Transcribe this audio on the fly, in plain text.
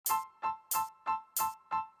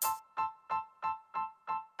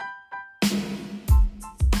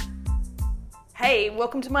Hey,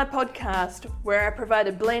 welcome to my podcast, where I provide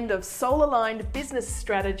a blend of soul-aligned business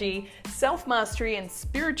strategy, self-mastery, and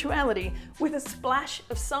spirituality with a splash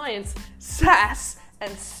of science, sass,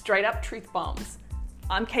 and straight-up truth bombs.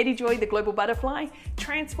 I'm Katie Joy, the Global Butterfly,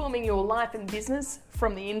 transforming your life and business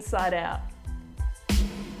from the inside out.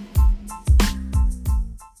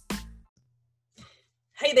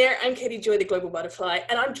 Hey there, I'm Katie Joy, the Global Butterfly,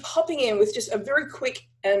 and I'm hopping in with just a very quick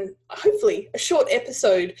and hopefully a short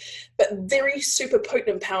episode, but very super potent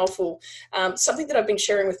and powerful. Something that I've been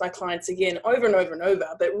sharing with my clients again over and over and over,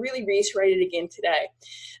 but really reiterated again today.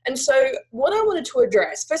 And so what I wanted to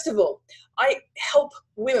address, first of all, I help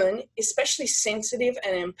women, especially sensitive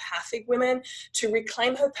and empathic women, to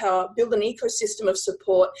reclaim her power, build an ecosystem of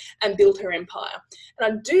support, and build her empire.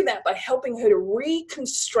 And I do that by helping her to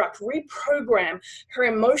reconstruct, reprogram her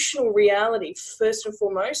emotional reality, first and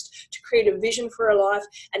foremost, to create a vision for her life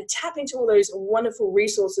and tap into all those wonderful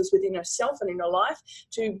resources within herself and in her life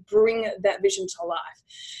to bring that vision to life.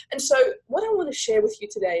 And so what I want to share with you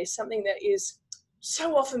today is something that is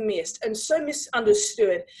so often missed and so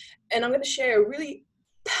misunderstood. And I'm going to share a really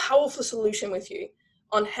powerful solution with you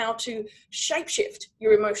on how to shapeshift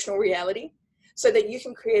your emotional reality so that you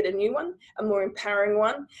can create a new one, a more empowering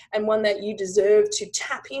one, and one that you deserve to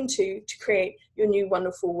tap into to create your new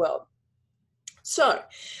wonderful world. So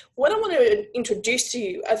what I want to introduce to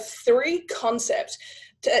you are three concepts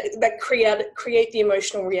that create the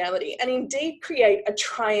emotional reality and indeed create a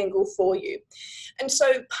triangle for you. And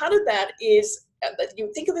so part of that is that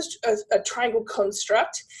you think of as a triangle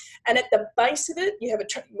construct, and at the base of it, you have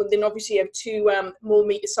then obviously you have two more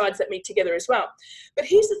sides that meet together as well. But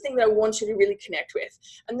here's the thing that I want you to really connect with.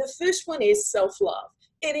 And the first one is self-love.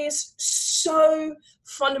 It is so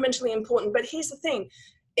fundamentally important, but here's the thing.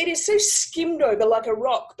 It is so skimmed over like a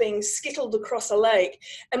rock being skittled across a lake.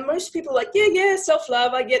 And most people are like, yeah,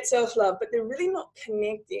 self-love, I get self-love, but they're really not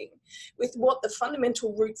connecting with what the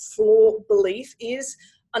fundamental root floor belief is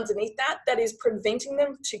underneath that is preventing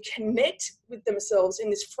them to connect with themselves in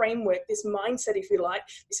this framework, this mindset, if you like,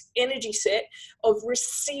 this energy set of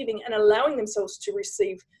receiving and allowing themselves to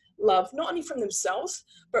receive love, not only from themselves,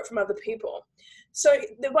 but from other people. So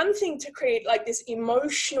the one thing to create like this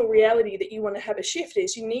emotional reality that you want to have a shift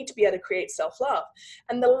is you need to be able to create self-love.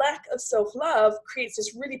 And the lack of self-love creates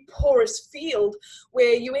this really porous field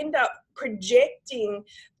where you end up projecting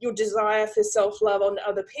your desire for self-love on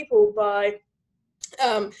other people by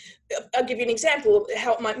I'll give you an example of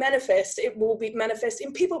how it might manifest. It will be manifest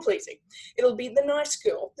in people pleasing. It'll be the nice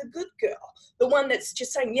girl, the good girl, the one that's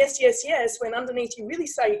just saying yes, yes, yes, when underneath you really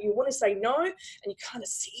say, you want to say no, and you're kind of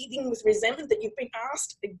seething with resentment that you've been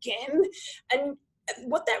asked again. And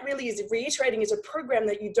what that really is reiterating is a program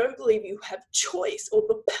that you don't believe you have choice or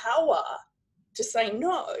the power to say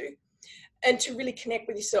no and to really connect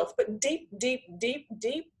with yourself. But deep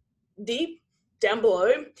down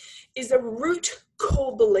below is a root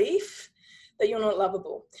core belief that you're not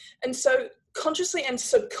lovable. And so consciously and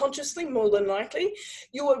subconsciously, more than likely,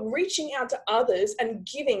 you are reaching out to others and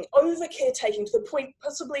giving over caretaking to the point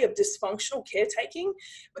possibly of dysfunctional caretaking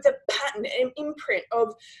with a pattern and imprint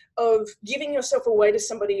of giving yourself away to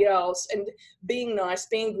somebody else and being nice,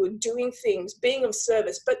 being good, doing things, being of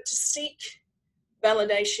service, but to seek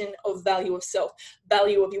validation of value of self,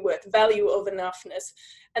 value of your worth, value of enoughness.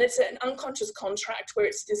 And it's an unconscious contract where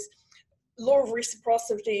it's this law of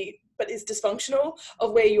reciprocity, but it's dysfunctional,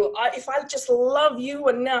 of where if I just love you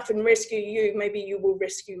enough and rescue you, maybe you will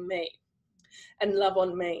rescue me and love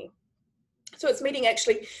on me. So it's meeting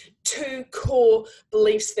actually two core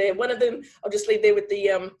beliefs there. One of them, I'll just leave there with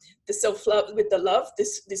the self-love, with the love,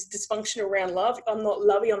 this dysfunction around love. I'm not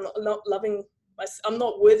loving, I'm not loving, I'm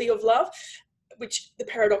not worthy of love, which the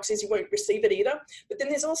paradox is you won't receive it either. But then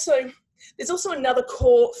there's also another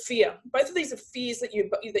core fear. Both of these are fears that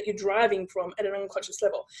you're driving from at an unconscious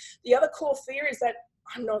level. The other core fear is that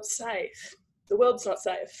I'm not safe. The world's not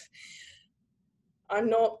safe. I'm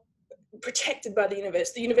not protected by the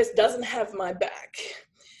universe. The universe doesn't have my back.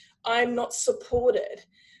 I'm not supported.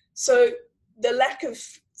 So the lack of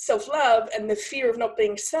self-love and the fear of not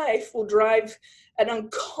being safe will drive an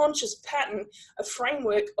unconscious pattern, a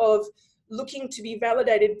framework of looking to be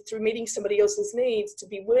validated through meeting somebody else's needs, to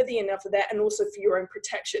be worthy enough of that, and also for your own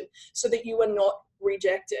protection so that you are not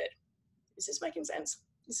rejected. Is this making sense?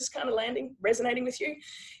 Is this kind of resonating with you?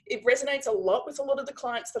 It resonates a lot with a lot of the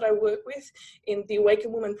clients that I work with in the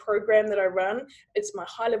Awaken Woman program that I run. It's my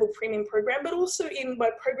high-level premium program, but also in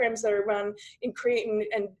my programs that I run in creating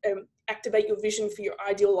and activate your vision for your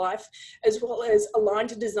ideal life, as well as align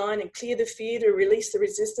to design and clear the fear to release the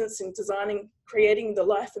resistance in designing, creating the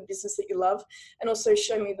life and business that you love, and also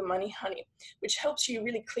Show Me the Money, Honey, which helps you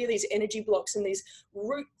really clear these energy blocks and these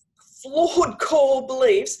root flawed core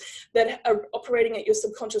beliefs that are operating at your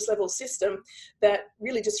subconscious level system that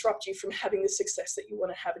really disrupt you from having the success that you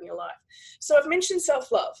want to have in your life. So I've mentioned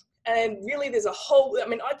self-love, and really there's a whole, I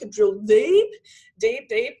mean, I could drill deep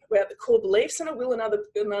about the core beliefs, and I will in other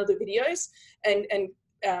videos and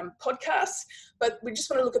podcasts, but we just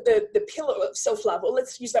want to look at the pillar of self-love. Well,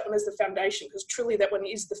 let's use that one as the foundation, because truly that one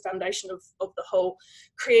is the foundation of the whole,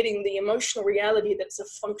 creating the emotional reality that's a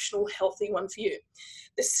functional, healthy one for you.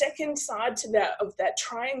 The second side to that, of that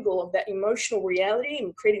triangle of that emotional reality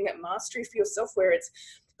and creating that mastery for yourself, where it's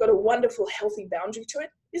got a wonderful, healthy boundary to it,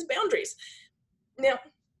 is boundaries. Now,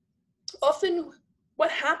 often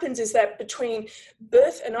what happens is that between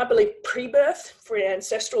birth and, I believe, pre-birth, for an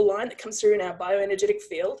ancestral line that comes through in our bioenergetic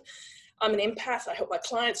field, I'm an empath. I help my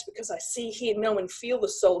clients because I see, hear, know, and feel the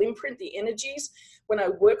soul imprint, the energies. When I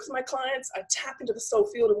work with my clients, I tap into the soul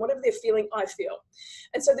field, and whatever they're feeling, I feel.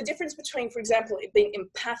 And so the difference between, for example, it being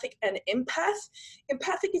empathic and empath,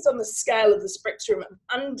 empathic is on the scale of the spectrum of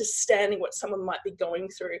understanding what someone might be going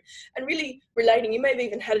through and really relating. You may have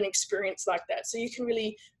even had an experience like that. So you can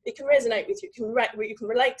really, it can resonate with you, you can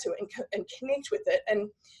relate to it and connect with it, and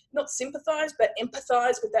not sympathize, but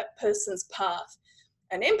empathize with that person's path.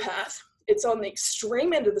 An empath, it's on the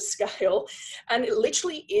extreme end of the scale, and it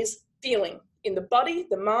literally is feeling in the body,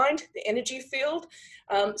 the mind, the energy field.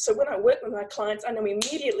 So when I work with my clients, I know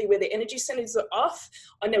immediately where their energy centers are off.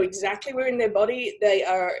 I know exactly where in their body they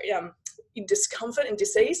are in discomfort and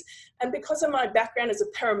disease. And because of my background as a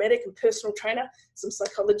paramedic and personal trainer, some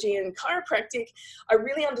psychology and chiropractic, I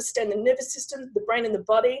really understand the nervous system, the brain and the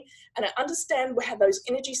body, and I understand how those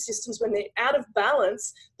energy systems, when they're out of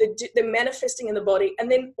balance, they're manifesting in the body. And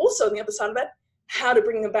then also on the other side of that, how to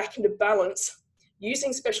bring them back into balance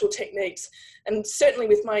using special techniques. And certainly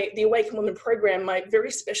with the Awaken Woman program, my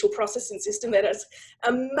very special processing system that has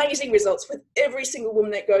amazing results with every single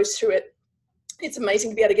woman that goes through it. It's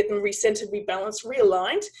amazing to be able to get them recentered, rebalanced,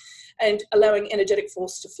 realigned, and allowing energetic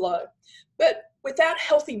force to flow. But without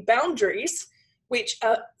healthy boundaries, which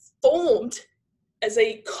are formed as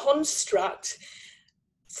a construct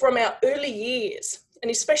from our early years, and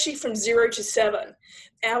especially from 0 to 7,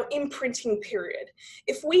 our imprinting period.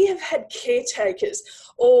 If we have had caretakers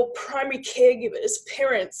or primary caregivers,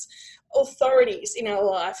 parents, authorities in our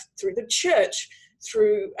life, through the church,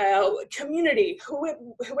 through our community,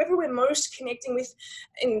 whoever we're most connecting with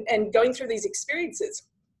and going through these experiences,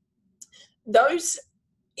 those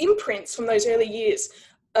imprints from those early years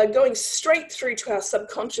are going straight through to our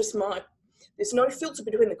subconscious mind. There's no filter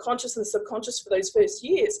between the conscious and the subconscious for those first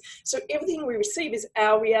years. So everything we receive is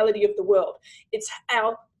our reality of the world. It's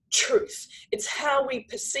our truth. It's how we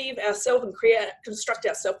perceive ourselves and construct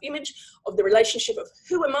our self-image of the relationship of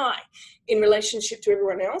who am I in relationship to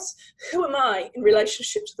everyone else? Who am I in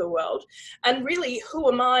relationship to the world? And really,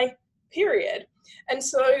 who am I, period? And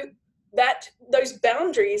so those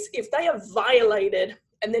boundaries, if they are violated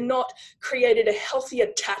and they're not created a healthy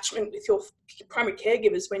attachment with your primary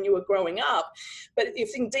caregivers when you were growing up, but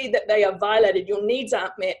if indeed that they are violated, your needs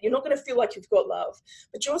aren't met, you're not going to feel like you've got love,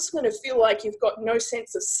 but you're also going to feel like you've got no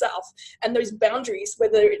sense of self. And those boundaries,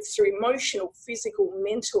 whether it's through emotional, physical,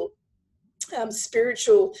 mental,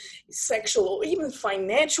 spiritual, sexual, or even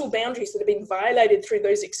financial boundaries that have been violated through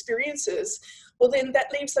those experiences, well, then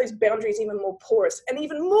that leaves those boundaries even more porous. And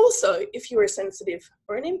even more so if you're a sensitive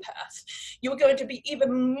or an empath. You're going to be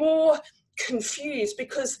even more confused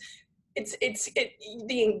because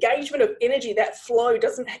the engagement of energy, that flow,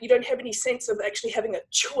 you don't have any sense of actually having a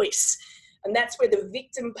choice. And that's where the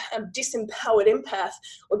victim, disempowered empath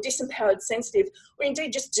or disempowered sensitive, or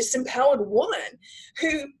indeed just disempowered woman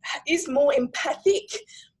who is more empathic,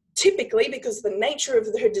 typically because of the nature of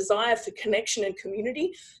her desire for connection and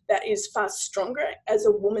community that is far stronger as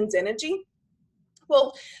a woman's energy,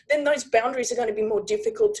 well, then those boundaries are going to be more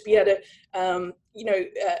difficult to be able to,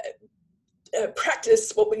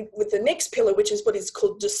 practice with the next pillar, which is what is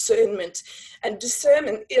called discernment. And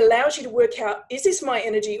discernment, it allows you to work out, is this my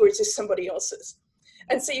energy or is this somebody else's?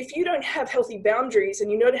 And so if you don't have healthy boundaries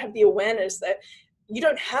and you don't have the awareness that you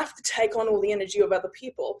don't have to take on all the energy of other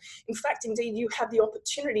people. In fact, indeed, you have the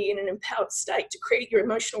opportunity in an empowered state to create your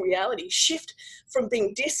emotional reality, shift from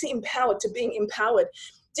being disempowered to being empowered.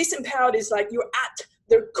 Disempowered is like you're at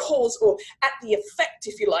the cause or at the effect,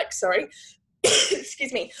 if you like,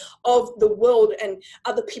 excuse me, of the world and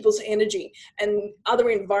other people's energy and other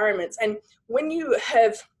environments. And when you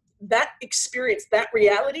have that experience, that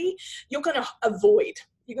reality, you're going to avoid.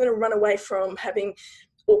 You're going to run away from having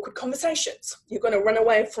awkward conversations. You're going to run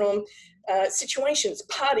away from situations,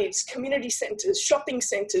 parties, community centers, shopping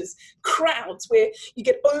centers, crowds where you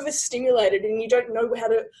get overstimulated and you don't know how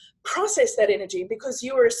to process that energy because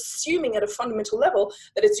you are assuming at a fundamental level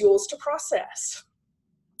that it's yours to process.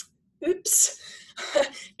 Oops,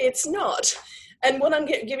 it's not. And what I'm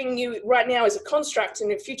giving you right now is a construct,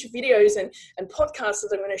 and in future videos and podcasts that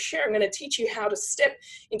I'm going to share, I'm going to teach you how to step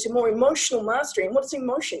into more emotional mastery. And what's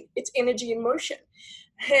emotion? It's energy in motion.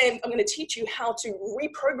 And I'm going to teach you how to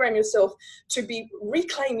reprogram yourself to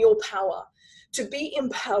reclaim your power, to be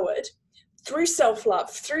empowered through self-love,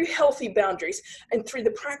 through healthy boundaries, and through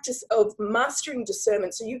the practice of mastering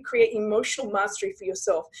discernment. So you create emotional mastery for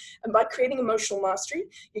yourself. And by creating emotional mastery,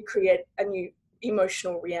 you create a new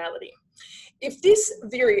emotional reality. If this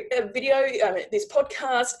this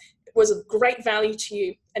podcast was of great value to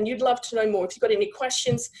you and you'd love to know more, if you've got any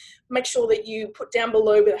questions, make sure that you put down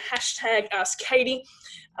below with a hashtag AskKatie.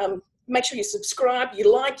 Make sure you subscribe,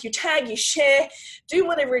 you like, you tag, you share, do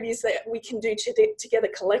whatever it is that we can do together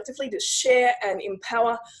collectively to share and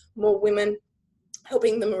empower more women,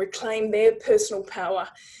 helping them reclaim their personal power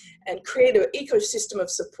and create an ecosystem of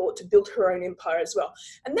support to build her own empire as well.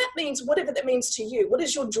 And that means whatever that means to you. What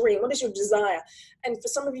is your dream? What is your desire? And for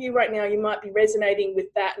some of you right now, you might be resonating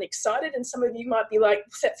with that and excited. And some of you might be like,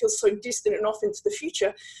 that feels so distant and off into the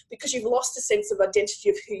future because you've lost a sense of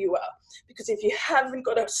identity of who you are. Because if you haven't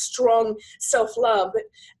got a strong self-love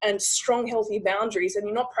and strong, healthy boundaries and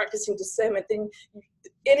you're not practicing discernment, then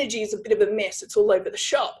energy is a bit of a mess. It's all over the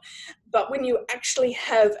shop. But when you actually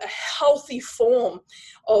have a healthy form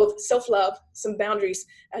of self-love, some boundaries,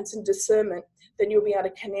 and some discernment, then you'll be able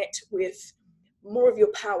to connect with more of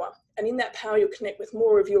your power. And in that power, you'll connect with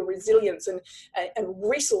more of your resilience and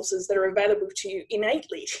resources that are available to you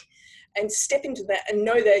innately. And step into that and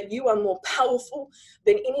know that you are more powerful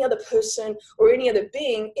than any other person or any other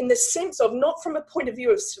being, in the sense of not from a point of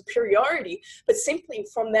view of superiority, but simply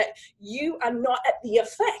from that you are not at the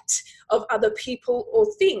effect of other people or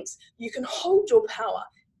things. You can hold your power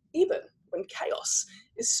even when chaos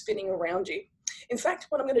is spinning around you. In fact,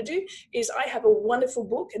 what I'm going to do is I have a wonderful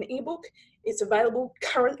book, an ebook. It's available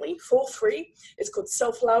currently for free. It's called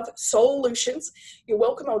Self-Love Solutions. You're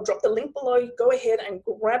welcome. I'll drop the link below. Go ahead and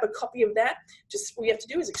grab a copy of that. Just all you have to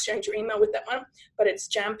do is exchange your email with that one. But it's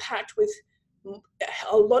jam-packed with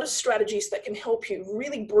a lot of strategies that can help you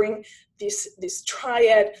really bring this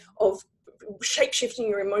triad of shape-shifting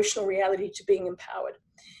your emotional reality to being empowered.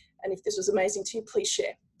 And if this was amazing to you, please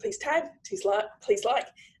share. Please tag, please like,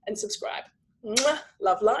 and subscribe. Mwah.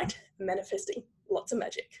 Love, light, and manifesting lots of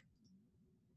magic.